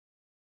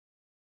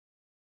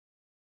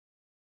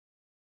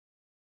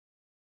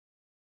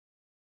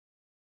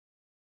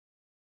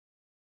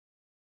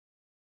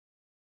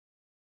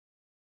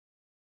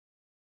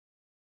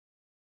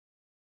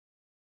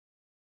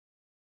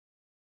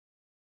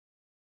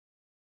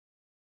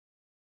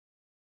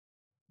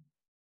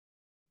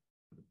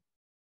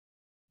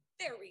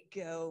There we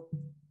go.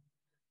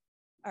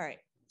 All right,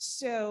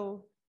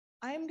 so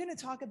I'm going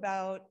to talk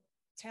about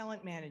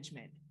talent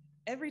management.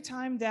 Every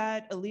time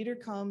that a leader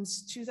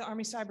comes to the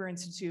Army Cyber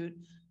Institute,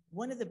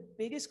 one of the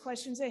biggest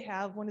questions they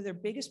have, one of their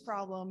biggest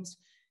problems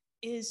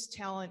is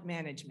talent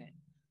management.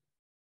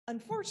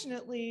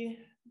 Unfortunately,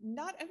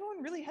 not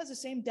everyone really has the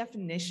same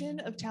definition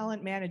of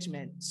talent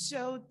management.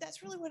 So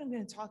that's really what I'm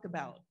going to talk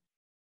about.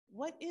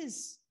 What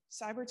is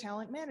cyber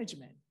talent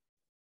management?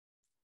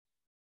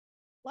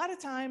 A lot of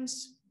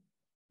times,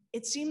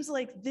 it seems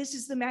like this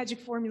is the magic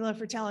formula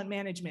for talent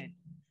management.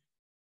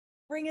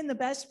 Bring in the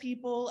best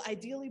people,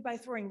 ideally by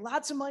throwing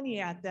lots of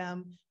money at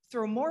them,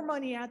 throw more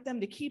money at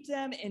them to keep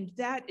them, and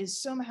that is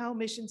somehow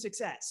mission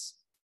success.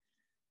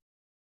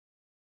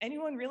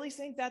 Anyone really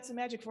think that's the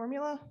magic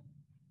formula?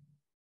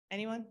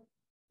 Anyone?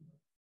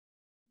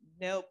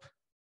 Nope.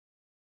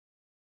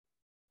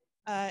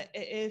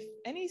 If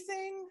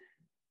anything,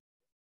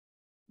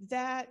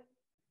 that,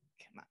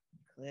 come on,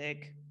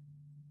 click.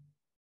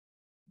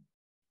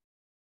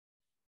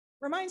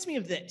 Reminds me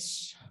of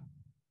this.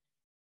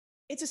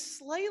 It's a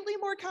slightly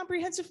more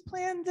comprehensive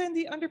plan than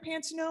the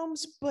Underpants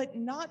Gnomes, but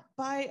not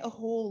by a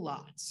whole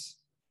lot.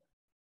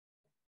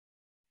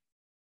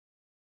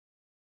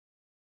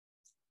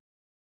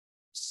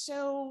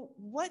 So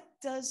what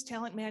does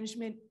talent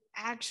management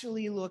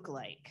actually look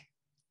like?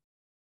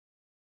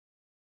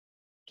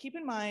 Keep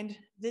in mind,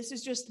 this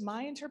is just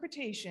my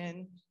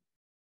interpretation,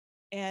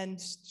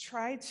 and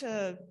try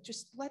to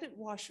just let it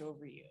wash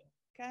over you,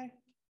 okay?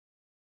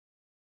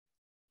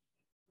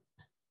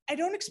 I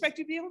don't expect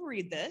you to be able to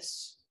read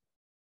this,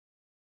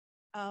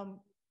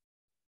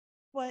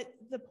 but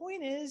the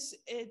point is,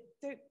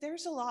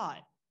 there's a lot.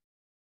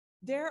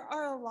 There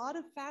are a lot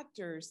of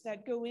factors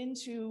that go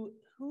into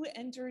who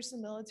enters the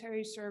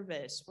military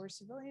service or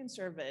civilian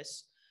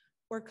service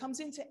or comes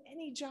into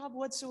any job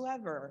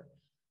whatsoever.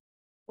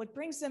 What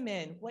brings them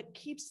in, what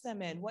keeps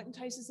them in, what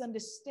entices them to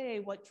stay,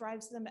 what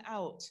drives them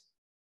out.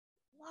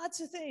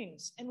 Lots of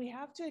things, and we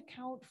have to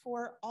account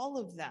for all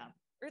of them,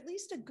 or at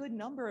least a good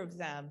number of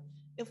them,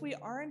 if we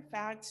are in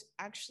fact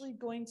actually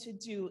going to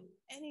do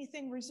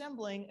anything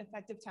resembling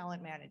effective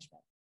talent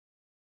management.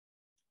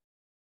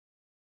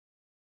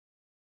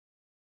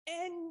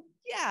 And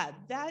yeah,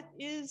 that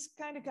is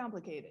kind of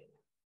complicated.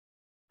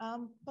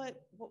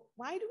 But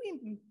why do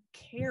we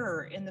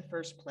care in the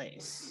first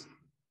place?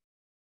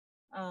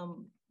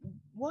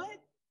 What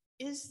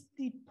is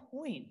the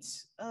point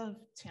of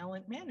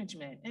talent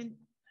management? And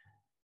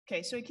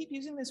okay, so I keep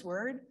using this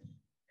word.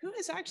 Who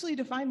has actually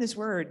defined this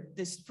word,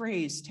 this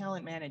phrase,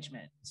 talent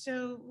management?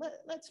 So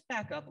let's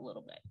back up a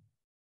little bit.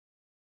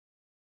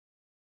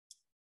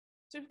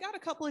 So we've got a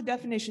couple of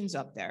definitions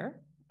up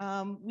there.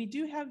 We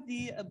do have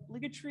the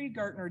obligatory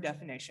Gartner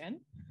definition,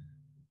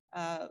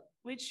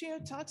 which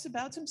talks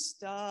about some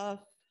stuff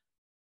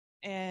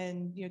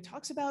and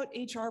talks about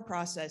HR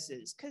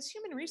processes, because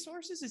human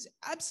resources is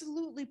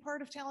absolutely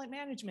part of talent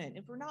management.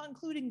 If we're not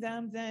including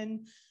them,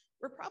 then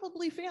we're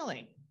probably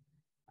failing.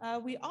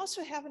 We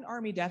also have an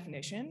Army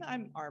definition.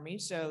 I'm Army,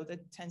 so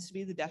that tends to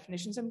be the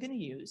definitions I'm going to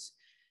use.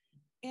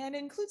 And it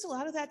includes a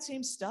lot of that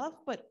same stuff,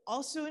 but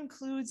also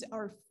includes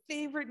our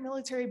favorite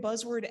military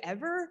buzzword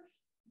ever,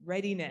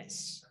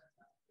 readiness.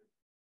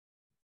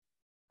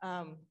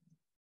 And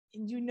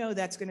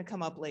that's going to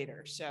come up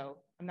later, so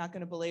I'm not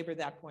going to belabor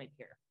that point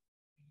here.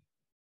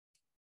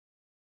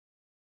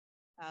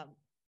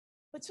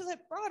 But so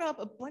that brought up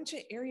a bunch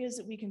of areas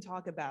that we can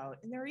talk about,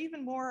 and there are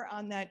even more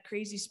on that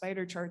crazy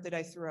spider chart that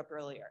I threw up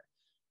earlier.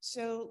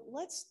 So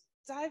let's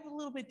dive a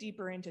little bit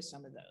deeper into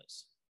some of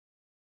those.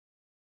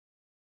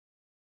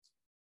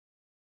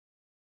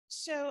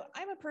 So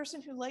I'm a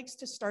person who likes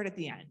to start at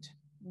the end.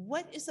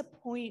 What is the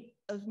point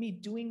of me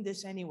doing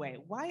this anyway?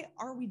 Why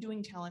are we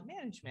doing talent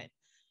management?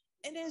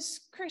 And as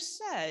Chris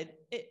said,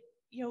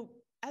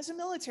 as a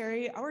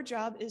military, our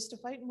job is to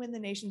fight and win the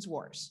nation's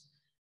wars.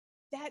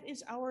 That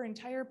is our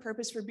entire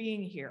purpose for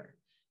being here.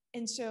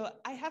 And so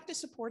I have to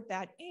support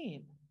that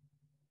aim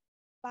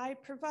by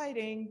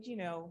providing,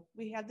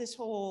 we have this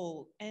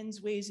whole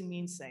ends, ways, and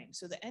means thing.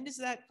 So the end is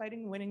that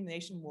fighting and winning the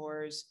nation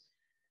wars.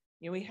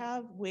 We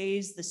have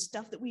ways, the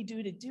stuff that we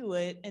do to do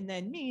it, and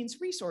then means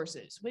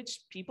resources,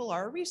 which people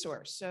are a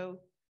resource. So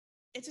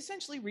it's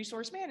essentially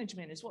resource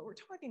management is what we're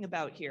talking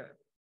about here.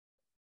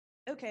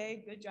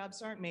 Okay, good job,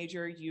 Sergeant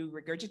Major. You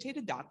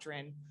regurgitated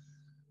doctrine.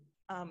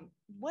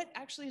 What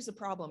actually is the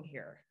problem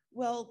here?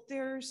 Well,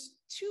 there's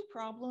two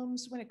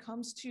problems when it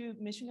comes to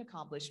mission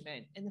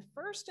accomplishment. And the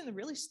first and the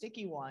really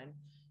sticky one,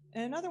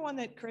 and another one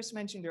that Chris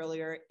mentioned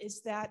earlier,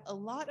 is that a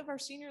lot of our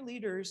senior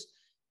leaders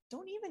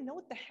don't even know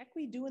what the heck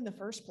we do in the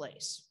first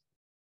place.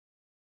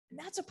 And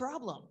that's a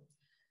problem.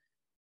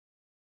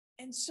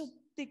 And so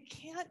they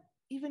can't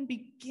even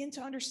begin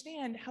to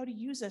understand how to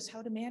use us,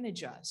 how to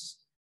manage us.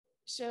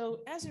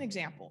 So as an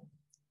example,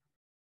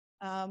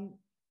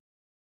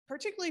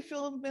 particularly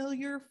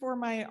familiar for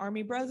my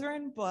Army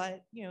brethren,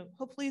 but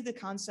hopefully the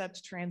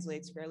concept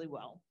translates fairly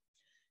well.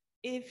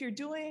 If you're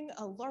doing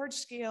a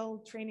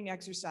large-scale training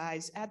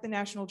exercise at the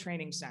National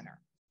Training Center,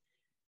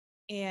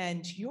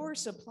 and your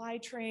supply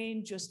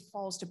chain just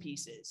falls to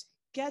pieces,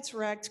 gets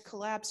wrecked,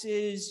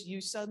 collapses, you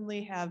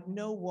suddenly have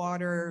no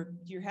water,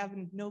 you're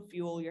having no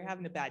fuel, you're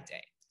having a bad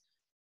day.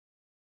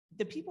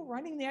 The people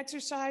running the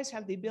exercise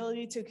have the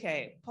ability to,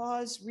 okay,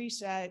 pause,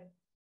 reset,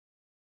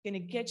 gonna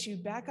get you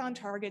back on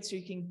target so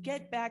you can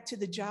get back to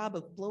the job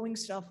of blowing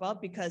stuff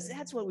up, because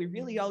that's what we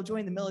really all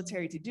joined the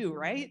military to do,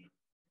 right?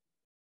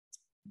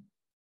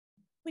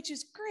 Which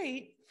is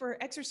great for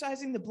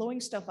exercising the blowing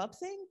stuff up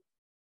thing.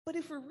 But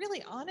if we're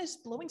really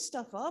honest, blowing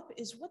stuff up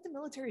is what the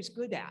military is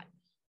good at.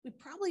 We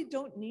probably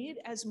don't need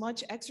as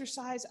much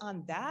exercise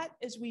on that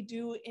as we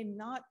do in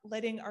not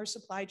letting our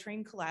supply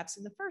chain collapse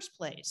in the first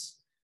place.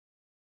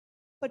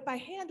 But by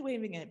hand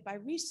waving it, by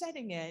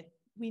resetting it,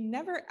 we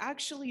never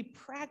actually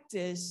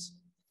practice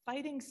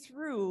fighting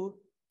through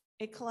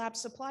a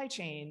collapsed supply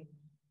chain,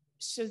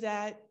 so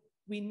that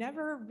we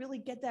never really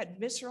get that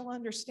visceral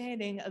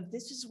understanding of,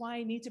 this is why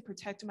I need to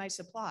protect my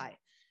supply.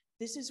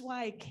 This is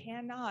why I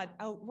cannot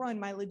outrun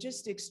my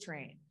logistics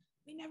train.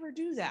 We never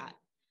do that.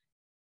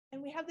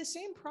 And we have the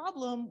same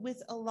problem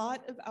with a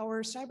lot of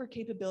our cyber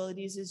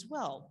capabilities as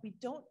well. We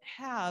don't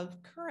have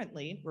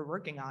currently, we're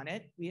working on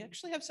it. We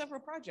actually have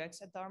several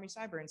projects at the Army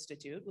Cyber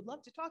Institute. Would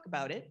love to talk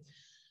about it.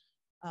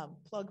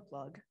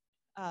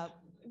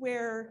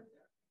 Where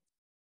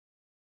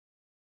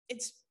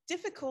it's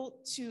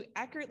difficult to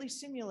accurately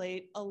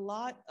simulate a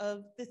lot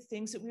of the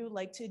things that we would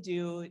like to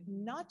do,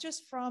 not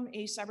just from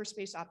a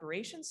cyberspace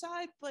operations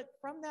side, but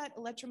from that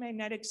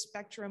electromagnetic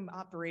spectrum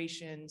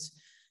operations,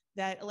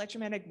 that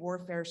electromagnetic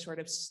warfare sort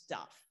of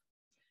stuff.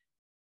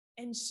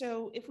 And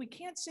so if we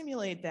can't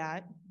simulate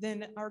that,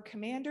 then our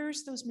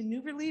commanders, those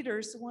maneuver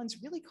leaders, the ones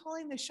really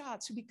calling the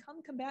shots, who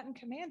become combatant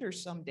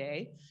commanders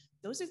someday,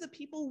 those are the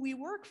people we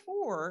work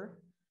for.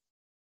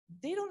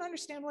 They don't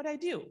understand what I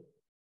do.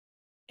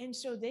 And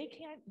so they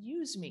can't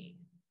use me.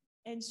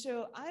 And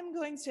so I'm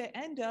going to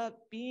end up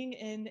being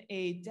in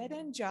a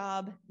dead-end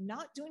job,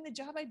 not doing the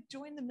job I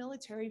joined the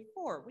military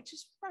for, which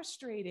is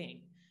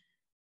frustrating.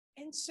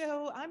 And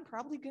so I'm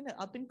probably going to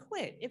up and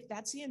quit if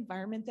that's the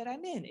environment that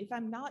I'm in. If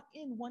I'm not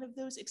in one of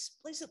those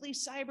explicitly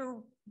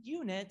cyber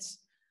units,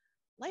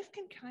 life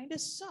can kind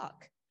of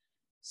suck.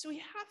 So we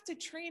have to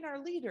train our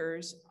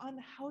leaders on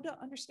how to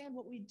understand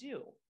what we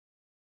do.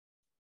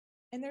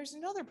 And there's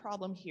another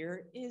problem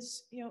here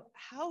is,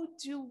 how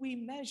do we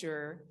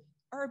measure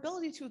our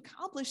ability to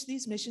accomplish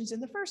these missions in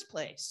the first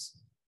place?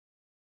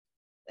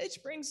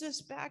 Which brings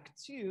us back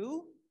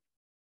to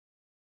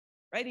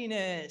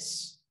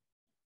readiness.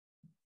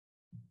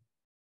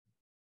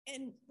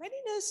 And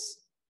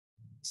readiness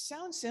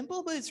sounds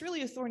simple, but it's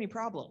really a thorny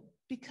problem,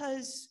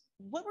 because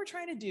what we're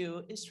trying to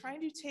do is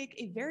trying to take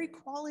a very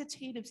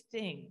qualitative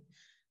thing.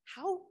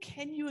 How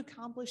can you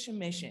accomplish a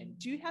mission?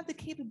 Do you have the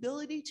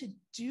capability to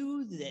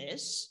do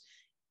this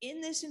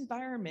in this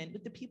environment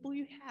with the people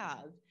you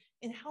have?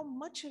 And how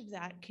much of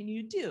that can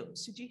you do?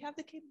 So do you have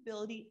the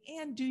capability,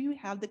 and do you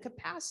have the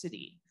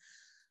capacity?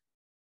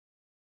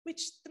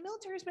 Which the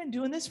military has been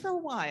doing this for a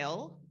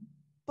while,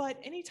 but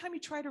anytime you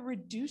try to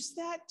reduce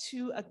that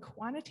to a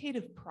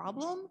quantitative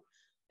problem,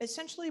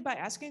 essentially by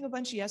asking a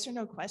bunch of yes or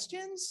no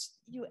questions,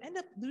 you end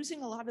up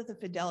losing a lot of the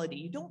fidelity.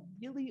 You don't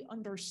really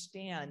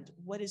understand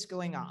what is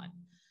going on.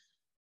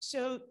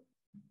 So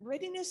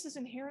readiness is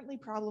inherently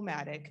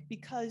problematic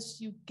because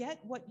you get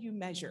what you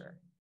measure.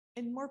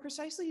 And more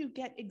precisely, you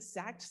get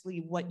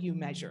exactly what you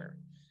measure.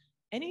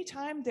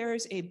 Anytime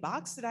there's a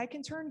box that I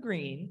can turn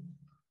green,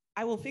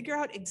 I will figure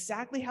out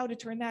exactly how to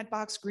turn that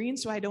box green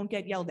so I don't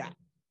get yelled at.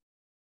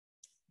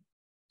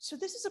 So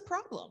this is a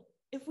problem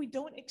if we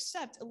don't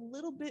accept a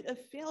little bit of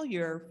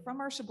failure from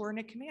our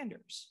subordinate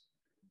commanders.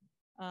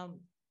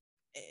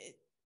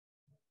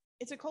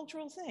 It's a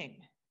cultural thing.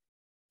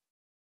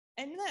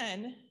 And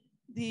then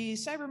the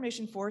Cyber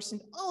Mission Force, in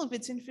all of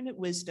its infinite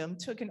wisdom,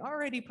 took an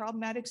already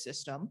problematic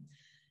system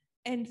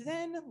and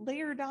then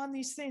layered on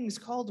these things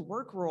called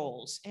work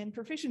roles and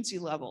proficiency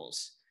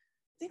levels,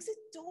 things that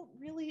don't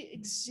really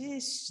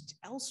exist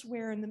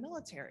elsewhere in the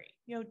military.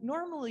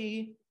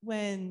 Normally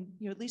when,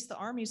 at least the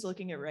Army's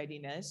looking at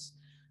readiness,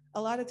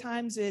 a lot of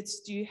times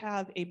it's, do you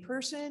have a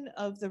person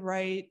of the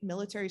right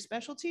military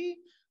specialty?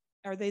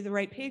 Are they the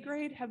right pay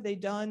grade? Have they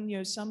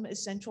done, some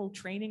essential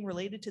training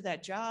related to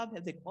that job?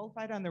 Have they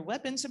qualified on their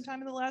weapons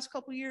sometime in the last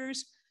couple of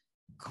years?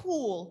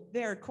 Cool,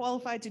 they're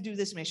qualified to do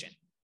this mission.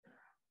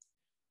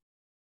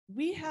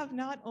 We have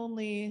not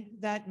only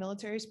that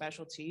military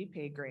specialty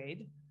pay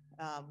grade,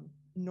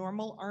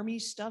 normal Army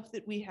stuff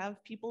that we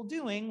have people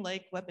doing,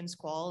 like weapons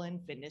qual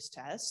and fitness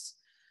tests,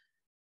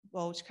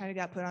 well, which kind of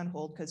got put on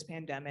hold because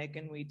pandemic,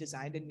 and we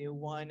designed a new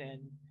one,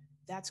 and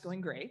that's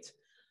going great.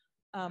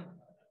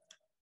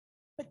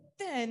 But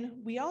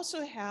then we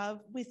also have,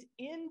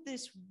 within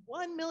this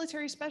one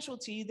military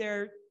specialty,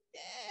 there are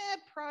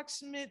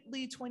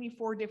approximately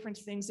 24 different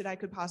things that I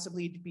could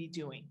possibly be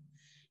doing.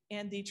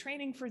 And the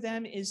training for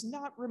them is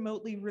not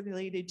remotely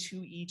related to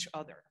each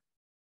other.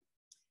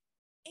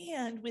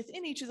 And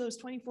within each of those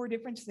 24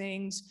 different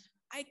things,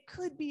 I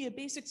could be a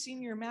basic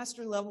senior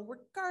master level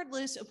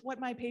regardless of what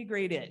my pay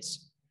grade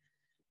is.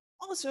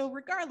 Also,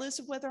 regardless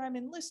of whether I'm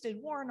enlisted,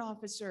 warrant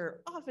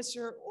officer,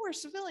 or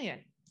civilian.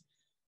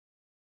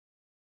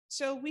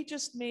 So we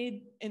just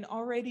made an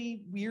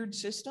already weird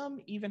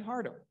system even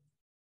harder.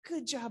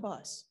 Good job,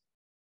 us.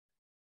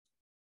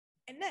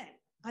 And then,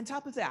 on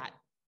top of that,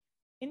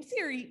 in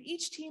theory,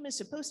 each team is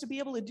supposed to be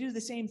able to do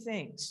the same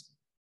things,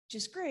 which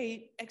is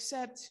great,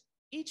 except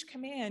each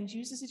command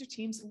uses their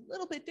teams a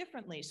little bit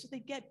differently, so they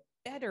get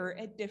better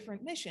at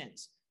different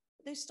missions.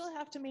 But they still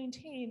have to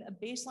maintain a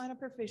baseline of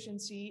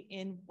proficiency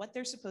in what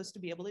they're supposed to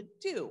be able to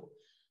do.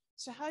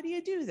 So how do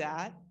you do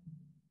that?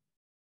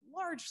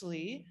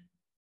 Largely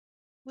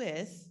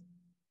with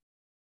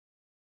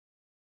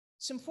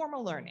some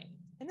formal learning.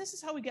 And this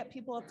is how we get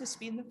people up to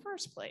speed in the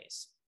first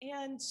place.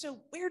 And so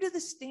where do the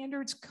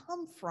standards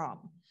come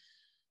from?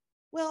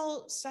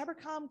 Well,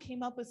 CyberCom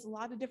came up with a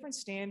lot of different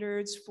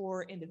standards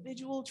for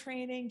individual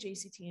training,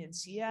 JCT and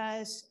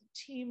CS,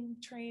 team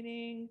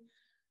training,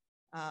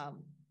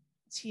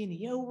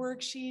 TNEO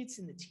worksheets,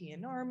 and the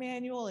TNR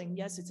manual. And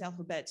yes, it's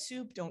alphabet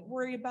soup, don't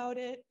worry about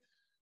it.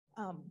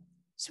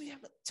 So we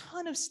have a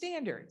ton of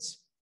standards,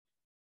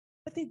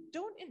 but they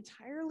don't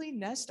entirely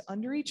nest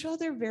under each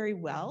other very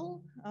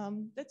well.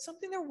 That's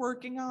something they're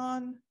working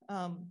on,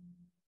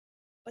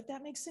 but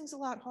that makes things a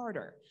lot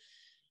harder.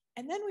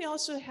 And then we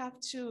also have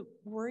to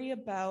worry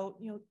about,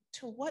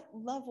 to what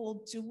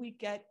level do we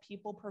get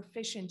people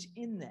proficient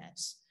in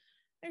this?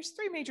 There's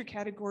three major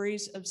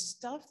categories of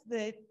stuff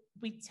that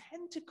we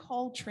tend to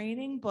call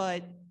training,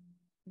 but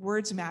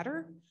words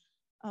matter.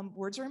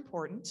 Words are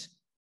important.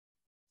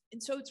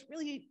 And so it's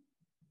really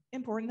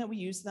important that we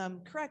use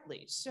them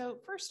correctly. So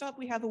first up,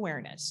 we have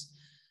awareness.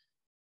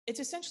 It's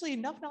essentially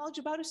enough knowledge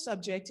about a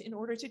subject in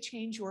order to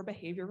change your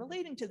behavior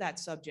relating to that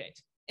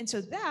subject. And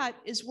so that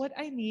is what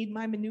I need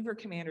my maneuver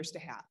commanders to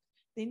have.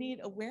 They need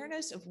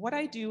awareness of what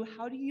I do,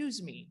 how to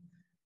use me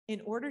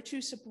in order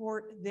to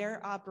support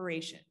their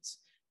operations.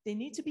 They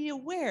need to be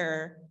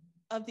aware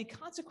of the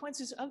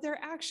consequences of their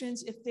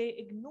actions if they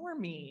ignore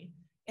me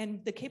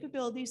and the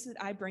capabilities that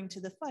I bring to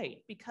the fight,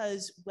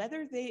 because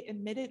whether they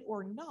admit it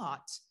or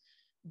not,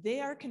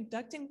 they are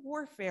conducting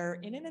warfare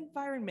in an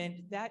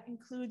environment that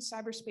includes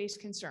cyberspace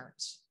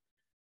concerns.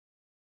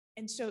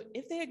 And so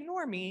if they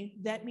ignore me,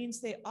 that means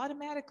they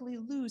automatically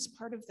lose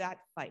part of that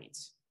fight.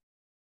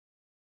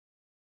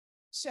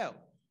 So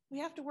we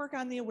have to work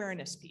on the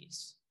awareness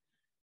piece.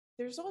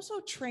 There's also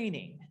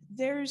training.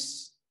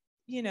 There's,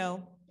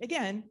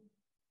 again,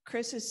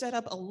 Chris has set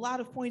up a lot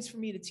of points for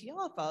me to tee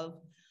off of.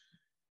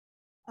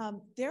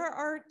 There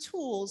are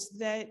tools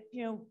that,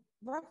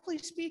 roughly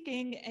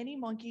speaking, any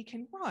monkey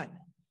can run.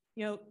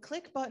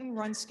 Click button,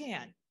 run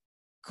scan.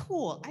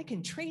 Cool, I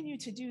can train you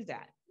to do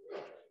that.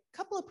 A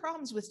couple of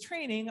problems with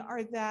training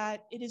are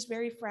that it is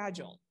very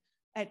fragile.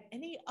 At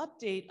any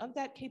update of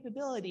that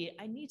capability,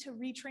 I need to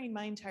retrain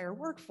my entire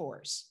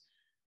workforce.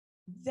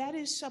 That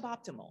is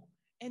suboptimal.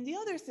 And the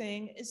other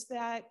thing is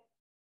that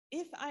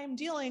if I'm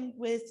dealing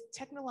with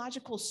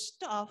technological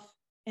stuff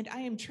and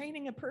I am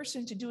training a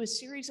person to do a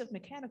series of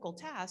mechanical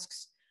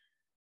tasks,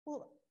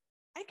 well,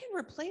 I can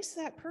replace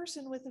that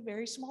person with a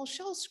very small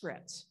shell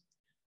script.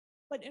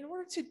 But in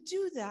order to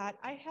do that,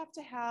 I have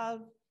to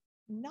have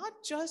not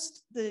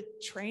just the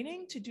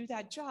training to do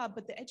that job,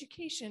 but the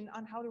education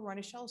on how to run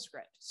a shell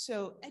script.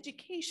 So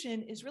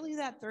education is really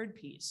that third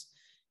piece,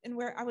 and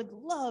where I would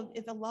love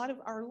if a lot of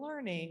our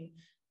learning,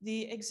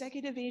 the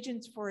executive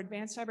agents for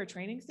advanced cyber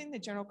training thing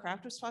that General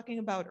Kraft was talking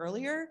about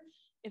earlier,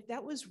 if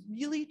that was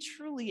really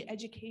truly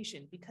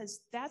education, because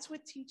that's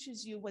what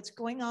teaches you what's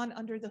going on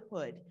under the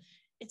hood.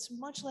 It's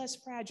much less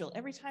fragile.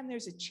 Every time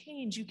there's a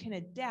change, you can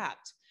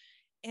adapt.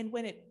 And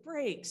when it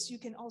breaks, you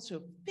can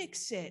also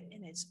fix it,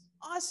 and it's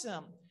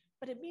awesome.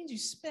 But it means you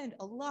spend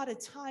a lot of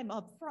time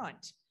up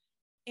front.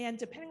 And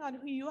depending on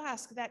who you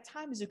ask, that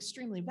time is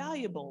extremely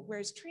valuable,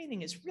 whereas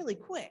training is really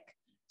quick.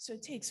 So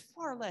it takes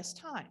far less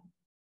time.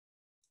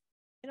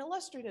 An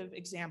illustrative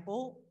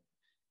example,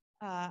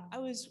 I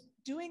was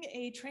doing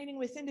a training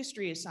with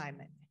industry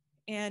assignment,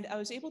 and I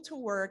was able to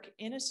work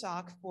in a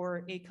SOC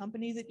for a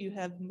company that you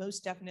have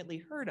most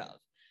definitely heard of.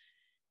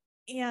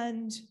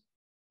 And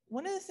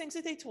one of the things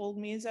that they told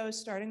me as I was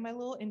starting my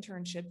little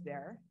internship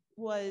there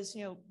was,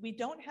 we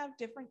don't have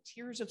different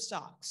tiers of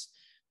SOCs.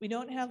 We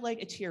don't have like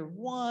a tier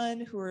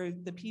 1, who are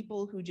the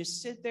people who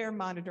just sit there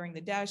monitoring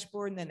the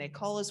dashboard, and then they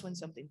call us when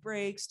something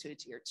breaks, to a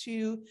tier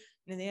 2, and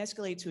then they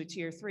escalate to a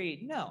tier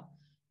 3. No,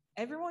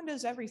 everyone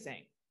does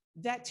everything.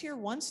 That tier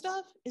 1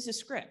 stuff is a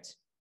script.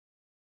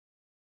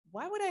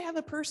 Why would I have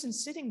a person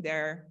sitting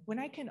there when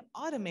I can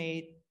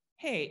automate,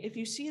 hey, if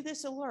you see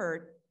this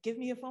alert, give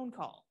me a phone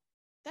call?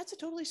 That's a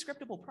totally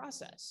scriptable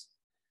process.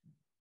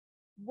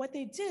 What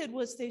they did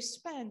was they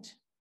spent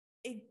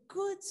a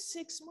good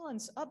 6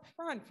 months up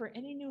front for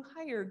any new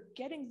hire,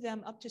 getting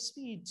them up to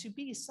speed to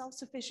be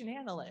self-sufficient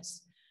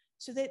analysts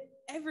so that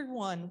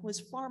everyone was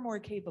far more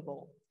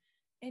capable.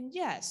 And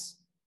yes,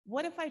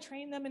 what if I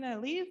train them and I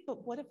leave?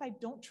 But what if I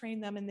don't train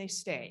them and they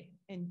stay?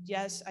 And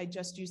yes, I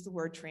just used the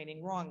word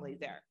training wrongly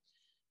there.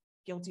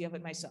 Guilty of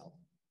it myself.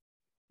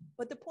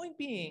 But the point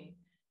being,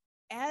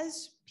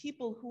 as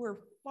people who are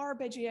far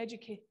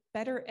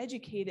better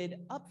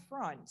educated up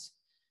front,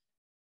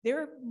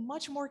 they're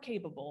much more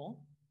capable.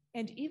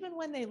 And even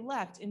when they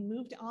left and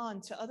moved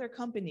on to other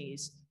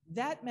companies,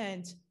 that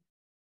meant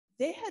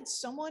they had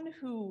someone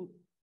who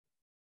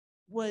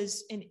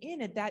was an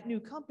in at that new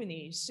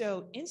company.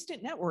 So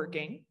instant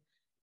networking.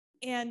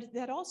 And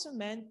that also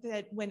meant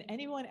that when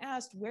anyone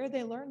asked where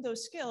they learned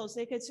those skills,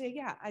 they could say,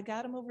 yeah, I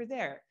got them over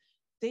there.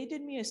 They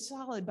did me a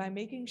solid by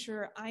making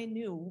sure I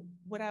knew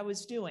what I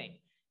was doing.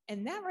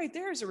 And that right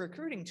there is a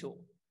recruiting tool.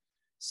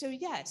 So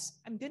yes,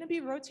 I'm going to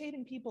be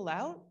rotating people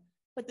out,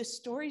 but the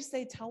stories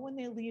they tell when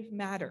they leave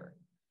matter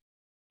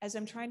as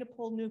I'm trying to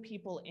pull new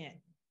people in.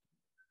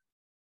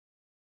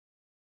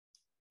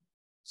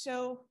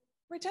 So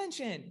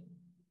retention,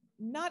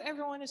 not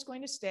everyone is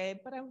going to stay,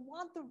 but I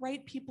want the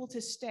right people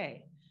to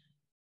stay.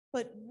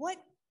 But what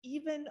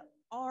even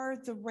are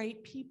the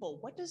right people?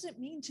 What does it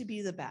mean to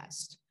be the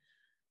best?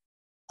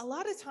 A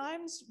lot of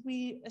times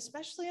we,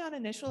 especially on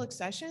initial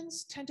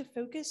accessions, tend to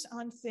focus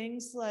on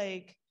things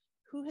like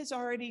who has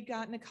already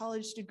gotten a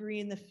college degree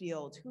in the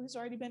field, who has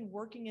already been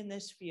working in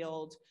this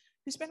field,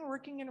 who's been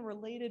working in a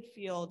related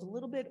field, a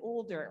little bit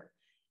older.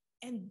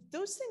 And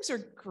those things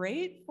are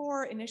great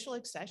for initial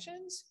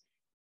accessions.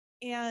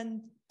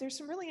 And there's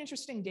some really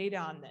interesting data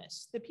on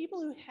this. The people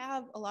who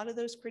have a lot of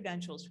those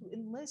credentials, who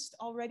enlist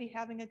already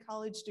having a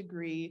college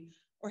degree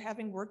or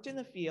having worked in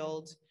the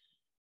field,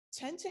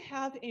 tend to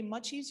have a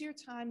much easier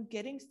time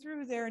getting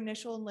through their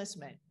initial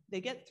enlistment.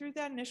 They get through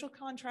that initial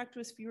contract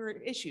with fewer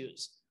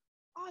issues.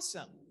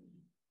 Awesome.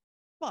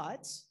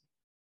 But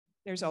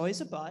there's always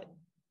a but.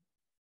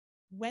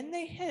 When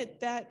they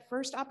hit that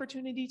first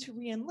opportunity to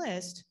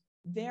re-enlist,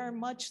 they're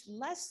much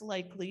less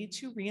likely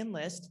to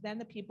re-enlist than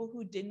the people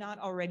who did not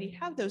already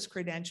have those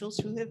credentials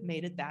who have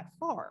made it that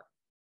far.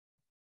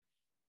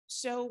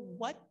 So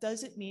what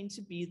does it mean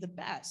to be the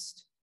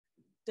best?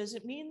 Does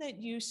it mean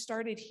that you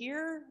started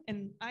here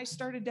and I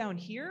started down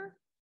here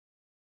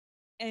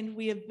and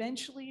we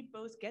eventually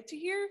both get to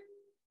here?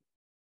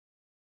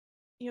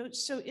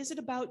 So is it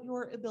about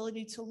your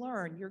ability to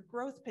learn, your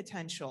growth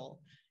potential,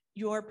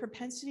 your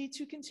propensity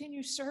to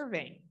continue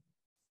serving?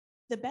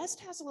 The best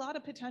has a lot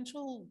of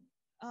potential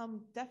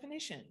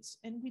definitions,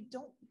 and we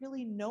don't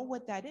really know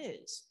what that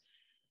is.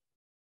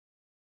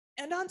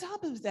 And on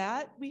top of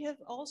that, we have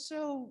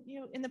also,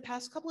 in the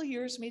past couple of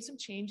years, made some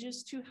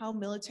changes to how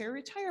military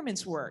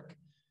retirements work,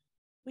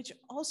 which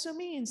also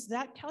means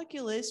that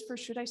calculus for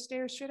should I stay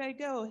or should I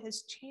go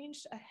has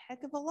changed a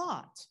heck of a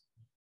lot.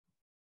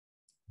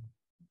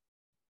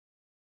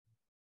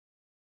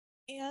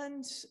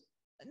 And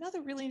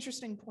another really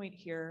interesting point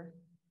here,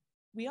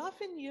 we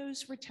often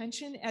use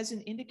retention as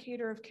an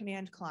indicator of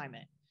command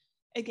climate.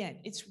 Again,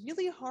 it's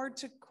really hard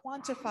to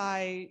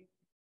quantify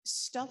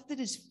stuff that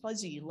is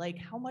fuzzy, like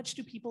how much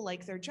do people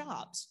like their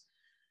jobs?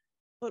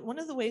 But one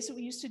of the ways that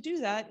we used to do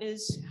that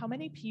is how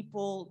many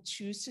people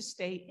choose to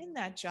stay in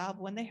that job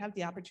when they have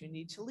the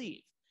opportunity to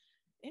leave.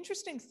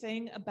 Interesting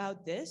thing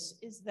about this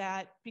is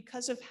that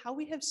because of how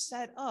we have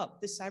set up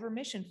the cyber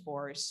mission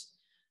force,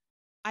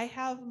 I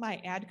have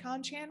my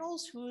AdCon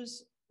channels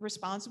who's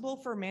responsible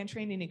for man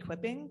training and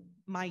equipping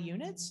my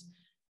units.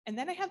 And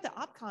then I have the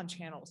OpCon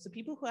channels, the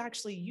people who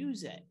actually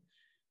use it.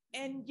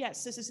 And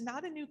yes, this is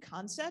not a new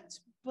concept,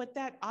 but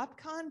that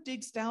OpCon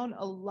digs down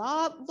a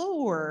lot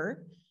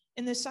lower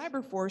in the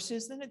cyber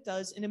forces than it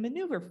does in a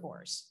maneuver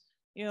force.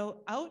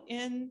 Out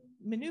in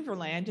maneuver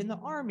land in the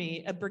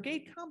Army, a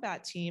brigade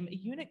combat team, a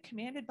unit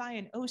commanded by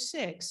an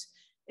 06,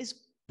 is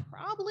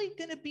probably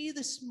going to be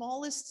the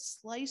smallest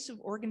slice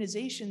of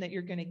organization that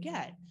you're going to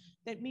get.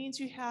 That means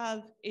you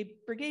have a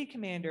brigade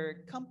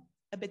commander,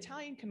 a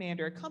battalion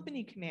commander, a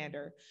company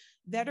commander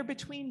that are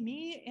between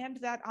me and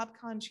that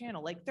OpCon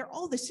channel. Like they're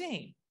all the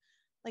same.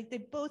 Like they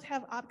both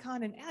have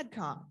OpCon and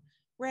AdCon.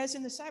 Whereas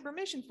in the cyber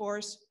mission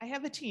force, I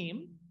have a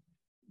team,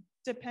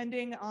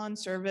 depending on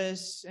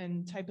service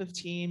and type of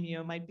team,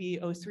 might be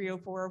 03,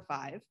 04,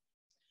 05.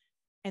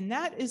 And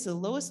that is the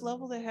lowest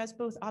level that has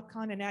both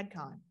OpCon and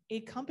AdCon.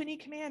 A company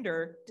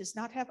commander does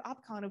not have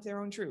OpCon of their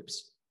own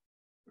troops.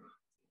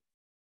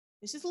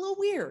 This is a little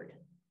weird.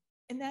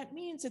 And that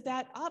means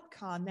that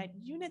OpCon, that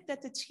unit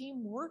that the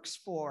team works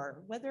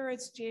for, whether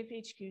it's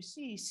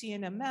JFHQC,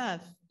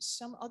 CNMF,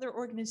 some other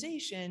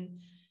organization,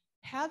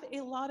 have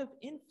a lot of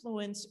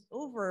influence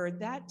over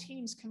that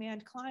team's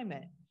command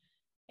climate.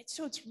 And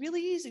so it's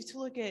really easy to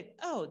look at,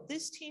 oh,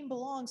 this team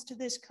belongs to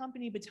this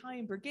company,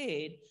 battalion,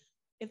 brigade.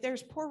 If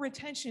there's poor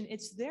retention,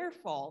 it's their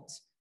fault.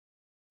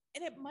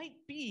 And it might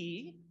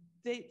be,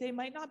 they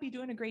might not be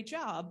doing a great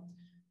job,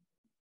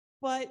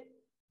 but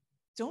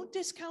don't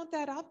discount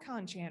that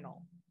OpCon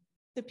channel.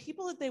 The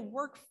people that they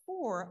work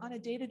for on a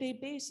day-to-day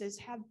basis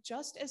have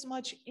just as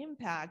much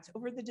impact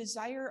over the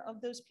desire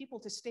of those people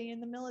to stay in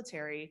the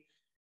military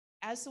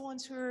as the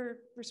ones who are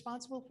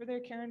responsible for their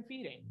care and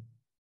feeding.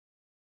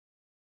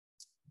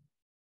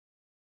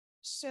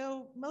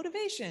 So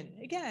motivation,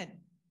 again,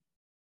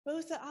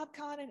 both the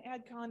OpCon and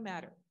AdCon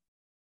matter.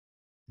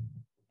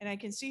 And I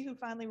can see who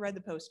finally read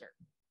the poster.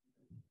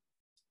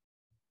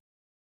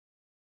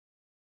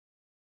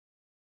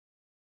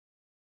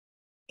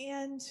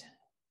 And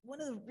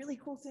one of the really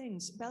cool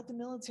things about the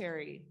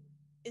military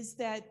is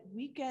that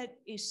we get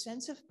a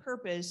sense of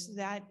purpose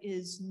that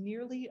is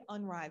nearly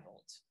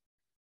unrivaled.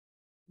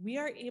 We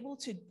are able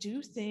to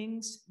do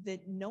things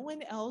that no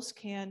one else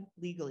can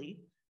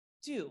legally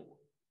do.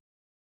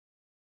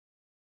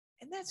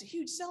 And that's a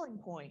huge selling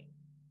point.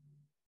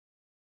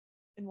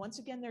 And once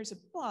again, there's a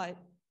but.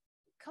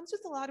 It comes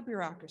with a lot of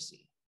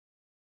bureaucracy.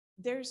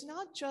 There's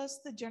not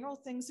just the general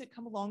things that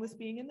come along with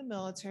being in the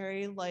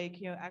military,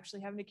 like actually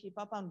having to keep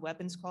up on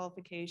weapons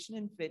qualification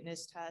and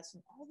fitness tests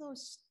and all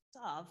those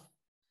stuff.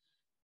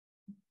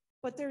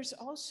 But there's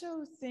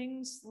also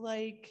things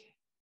like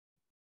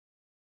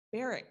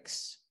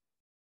barracks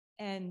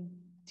and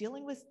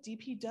dealing with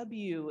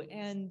DPW,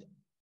 and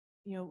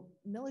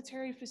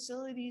military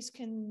facilities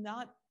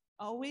cannot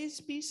always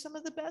be some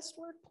of the best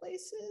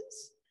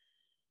workplaces.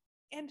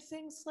 And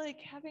things like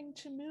having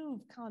to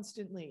move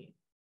constantly.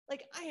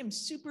 Like, I am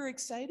super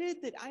excited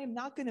that I am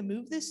not going to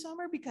move this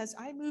summer because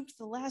I moved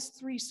the last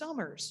 3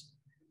 summers.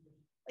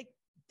 Like,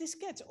 this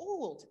gets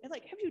old. And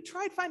like, have you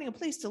tried finding a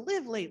place to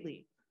live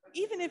lately?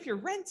 Even if you're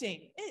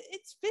renting,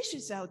 it's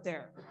vicious out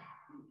there.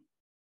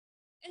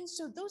 And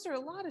so those are a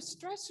lot of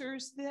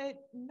stressors that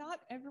not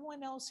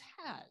everyone else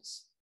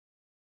has.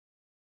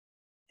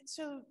 And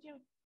so,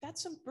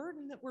 that's some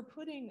burden that we're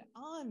putting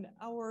on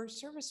our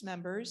service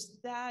members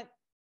that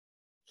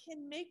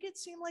can make it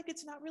seem like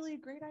it's not really a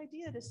great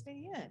idea to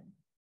stay in.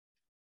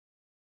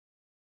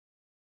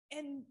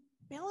 And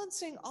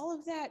balancing all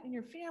of that in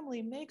your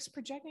family makes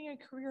projecting a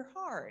career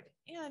hard.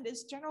 And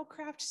as General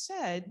Kraft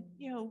said,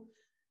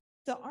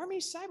 the Army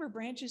Cyber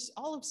Branch is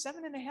all of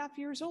 7.5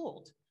 years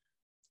old.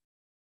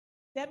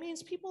 That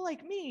means people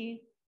like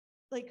me,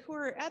 who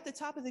are at the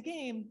top of the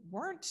game,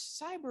 weren't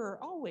cyber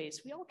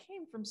always. We all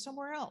came from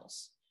somewhere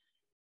else.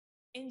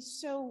 And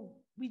so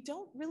we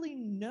don't really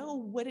know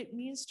what it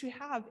means to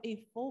have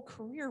a full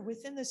career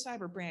within the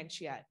cyber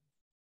branch yet.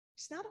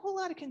 It's not a whole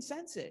lot of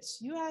consensus.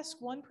 You ask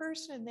one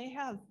person and they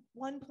have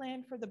one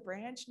plan for the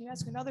branch, and you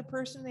ask another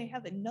person, they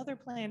have another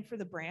plan for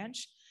the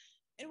branch,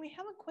 and we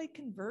haven't quite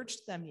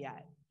converged them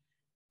yet.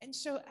 And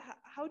so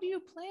how do you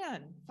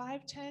plan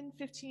 5, 10,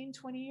 15,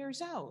 20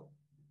 years out?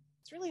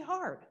 It's really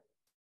hard.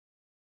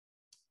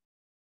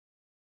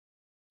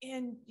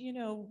 And,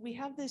 we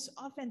have this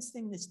offense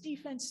thing, this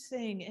defense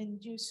thing.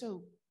 And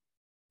so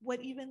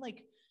what even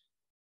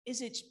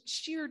is it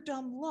sheer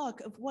dumb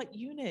luck of what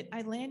unit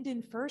I land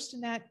in first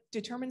and that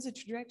determines the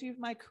trajectory of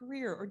my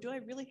career? Or do I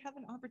really have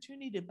an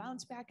opportunity to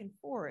bounce back and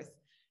forth?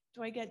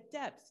 Do I get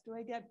depth? Do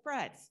I get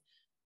breadth?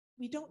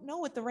 We don't know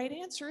what the right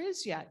answer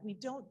is yet. We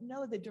don't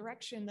know the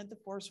direction that the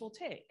force will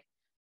take.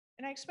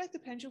 And I expect the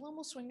pendulum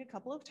will swing a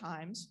couple of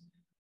times.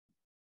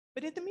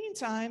 But in the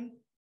meantime,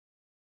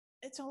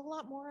 it's a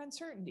lot more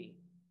uncertainty.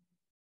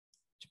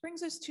 Which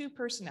brings us to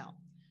personnel.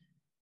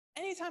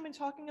 Anytime I'm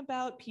talking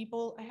about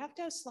people, I have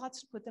to have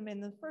slots to put them in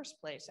the first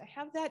place. I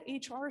have that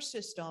HR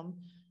system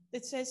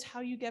that says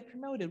how you get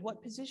promoted.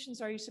 What positions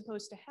are you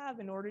supposed to have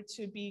in order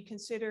to be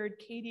considered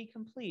KD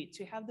complete,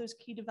 to have those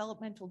key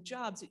developmental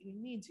jobs that you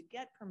need to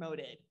get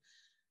promoted?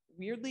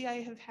 Weirdly,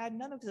 I have had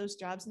none of those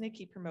jobs and they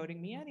keep promoting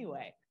me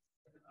anyway.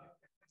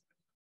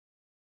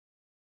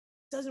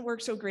 Doesn't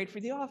work so great for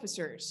the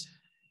officers.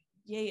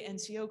 Yay,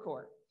 NCO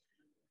Corps.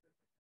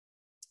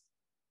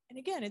 And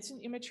again, it's an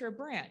immature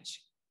branch.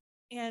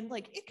 And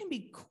it can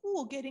be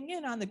cool getting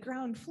in on the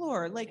ground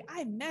floor.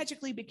 I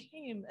magically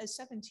became a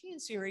 17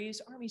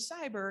 series Army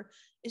Cyber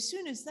as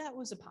soon as that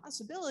was a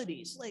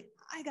possibility. So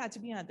I got to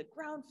be on the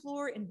ground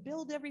floor and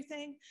build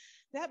everything.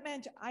 That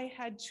meant I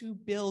had to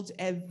build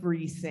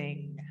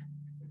everything.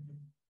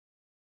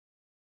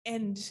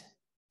 And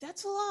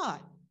that's a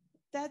lot.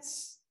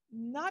 That's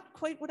not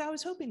quite what I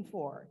was hoping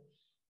for.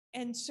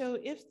 And so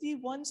if the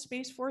one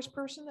Space Force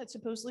person that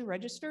supposedly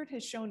registered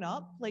has shown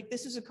up,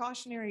 this is a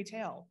cautionary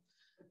tale.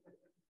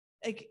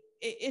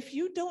 If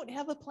you don't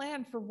have a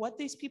plan for what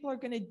these people are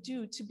going to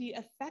do to be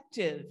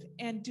effective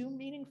and do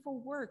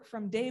meaningful work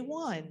from day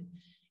one,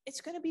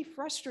 it's going to be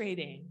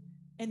frustrating.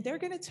 And they're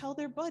going to tell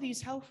their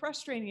buddies how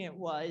frustrating it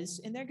was.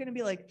 And they're going to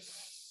be like,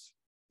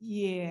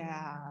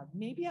 yeah,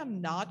 maybe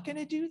I'm not going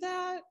to do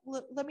that.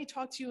 Let me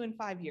talk to you in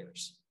 5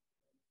 years.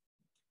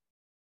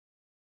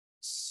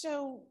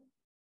 So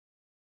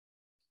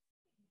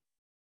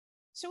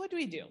what do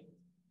we do?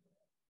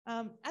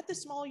 At the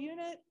small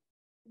unit,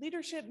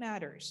 leadership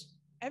matters.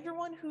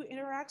 Everyone who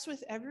interacts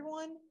with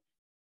everyone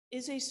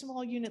is a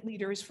small unit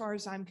leader as far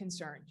as I'm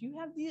concerned. You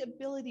have the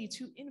ability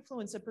to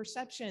influence the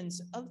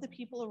perceptions of the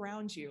people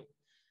around you.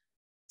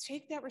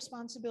 Take that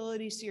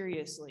responsibility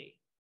seriously.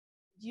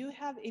 You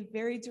have a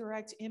very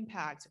direct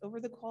impact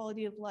over the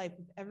quality of life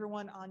of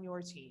everyone on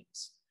your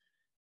teams.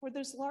 For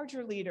those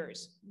larger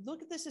leaders,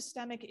 look at the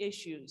systemic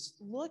issues.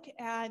 Look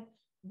at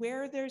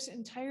where there's an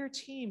entire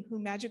team who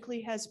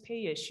magically has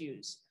pay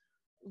issues.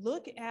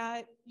 Look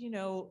at,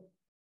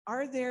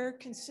 are there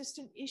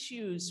consistent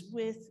issues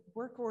with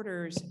work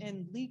orders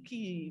and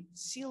leaky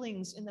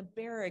ceilings in the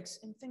barracks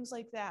and things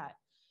like that?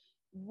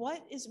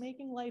 What is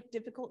making life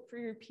difficult for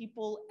your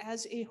people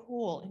as a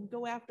whole, and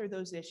go after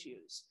those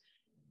issues?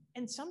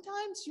 And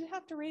sometimes you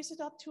have to raise it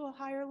up to a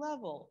higher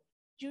level.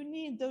 You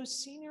need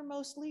those senior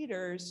most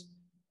leaders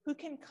who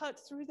can cut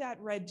through that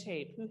red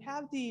tape, who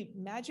have the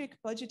magic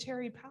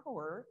budgetary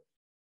power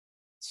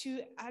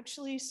to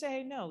actually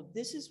say, no,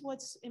 this is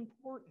what's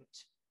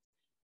important,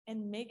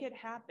 and make it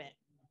happen.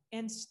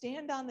 And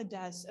stand on the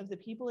desks of the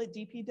people at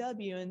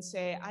DPW and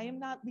say, I am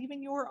not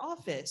leaving your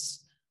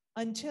office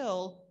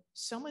until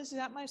someone's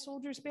at my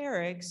soldiers'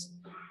 barracks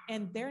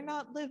and they're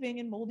not living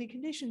in moldy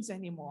conditions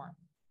anymore.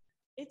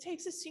 It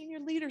takes a senior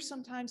leader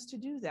sometimes to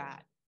do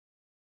that.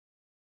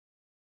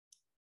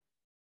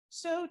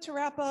 So to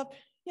wrap up,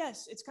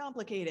 yes, it's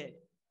complicated.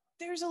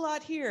 There's a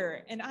lot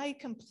here, and I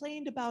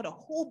complained about a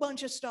whole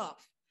bunch of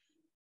stuff.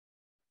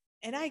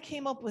 And I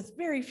came up with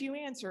very few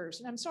answers,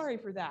 and I'm sorry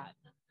for that.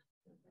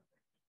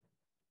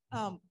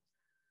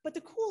 But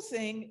the cool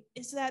thing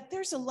is that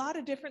there's a lot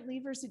of different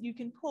levers that you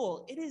can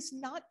pull. It is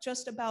not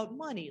just about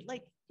money.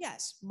 Like,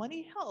 yes,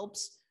 money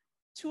helps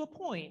to a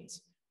point,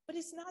 but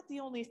it's not the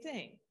only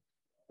thing.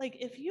 Like,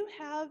 if you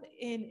have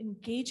an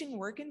engaging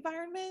work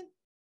environment,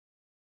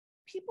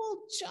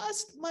 people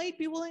just might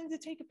be willing to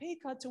take a pay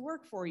cut to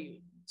work for you.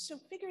 So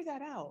figure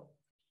that out.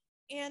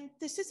 And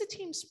this is a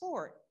team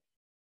sport.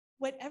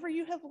 Whatever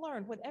you have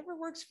learned, whatever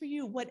works for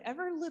you,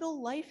 whatever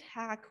little life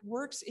hack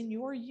works in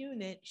your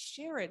unit,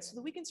 share it so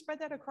that we can spread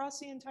that across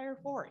the entire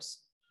force.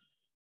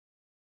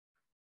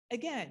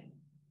 Again,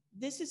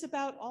 this is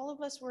about all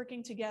of us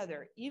working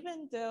together,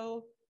 even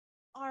though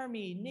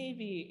Army,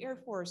 Navy, Air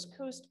Force,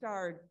 Coast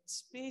Guard,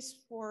 Space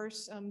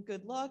Force,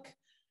 good luck.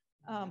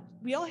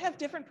 We all have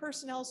different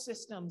personnel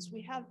systems.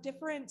 We have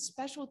different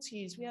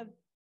specialties. We have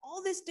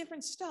all this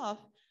different stuff.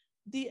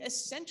 The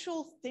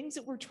essential things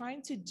that we're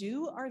trying to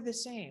do are the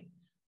same.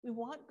 We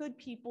want good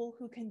people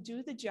who can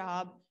do the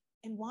job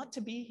and want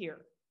to be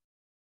here.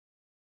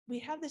 We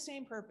have the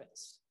same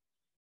purpose.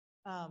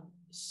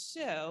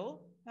 So,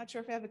 not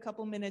sure if I have a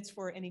couple minutes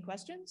for any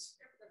questions.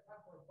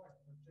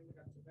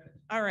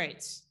 All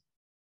right.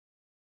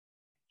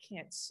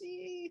 Can't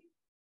see.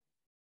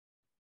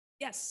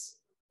 Yes.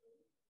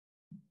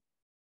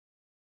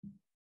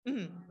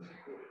 Mm-hmm.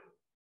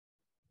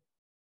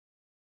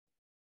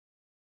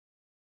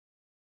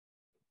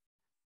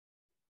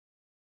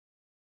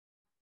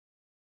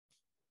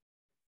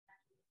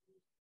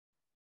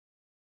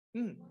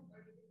 Mm.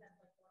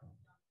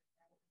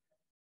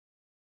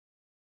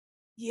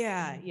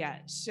 Yeah.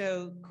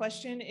 So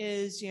question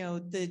is,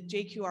 the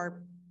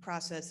JQR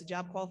process, the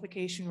job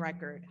qualification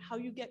record, how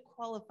you get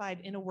qualified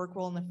in a work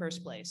role in the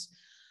first place.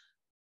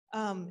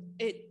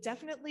 It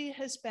definitely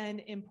has been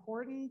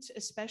important,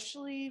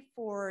 especially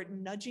for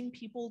nudging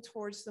people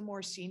towards the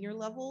more senior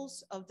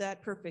levels of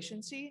that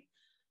proficiency.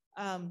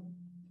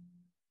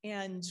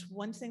 And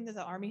one thing that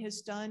the Army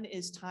has done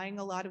is tying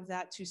a lot of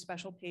that to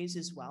special pays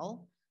as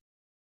well.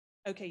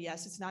 Okay,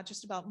 yes, it's not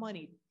just about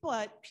money,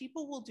 but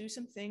people will do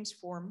some things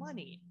for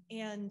money.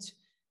 And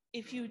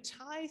if you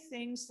tie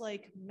things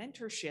like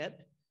mentorship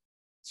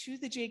to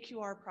the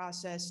JQR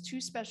process, to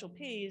special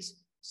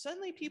pays,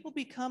 suddenly people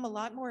become a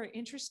lot more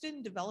interested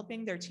in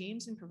developing their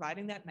teams and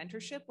providing that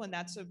mentorship when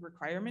that's a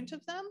requirement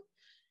of them.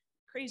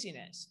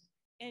 Craziness.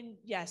 And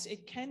yes,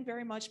 it can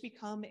very much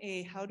become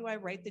a how do I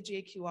write the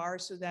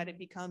JQR so that it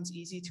becomes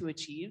easy to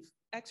achieve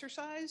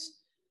exercise.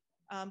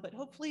 But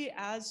hopefully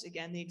as,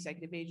 again, the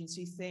executive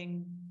agency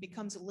thing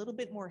becomes a little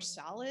bit more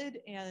solid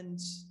and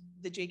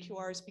the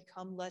JQRs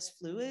become less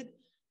fluid,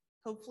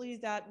 hopefully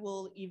that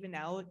will even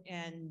out.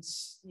 And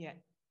yeah,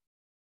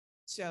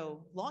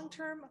 so long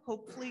term,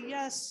 hopefully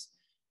yes.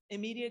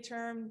 Immediate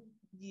term,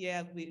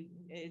 yeah,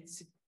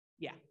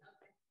 yeah.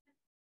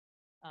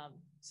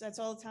 So that's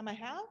all the time I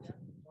have.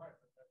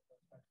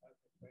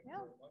 Yeah.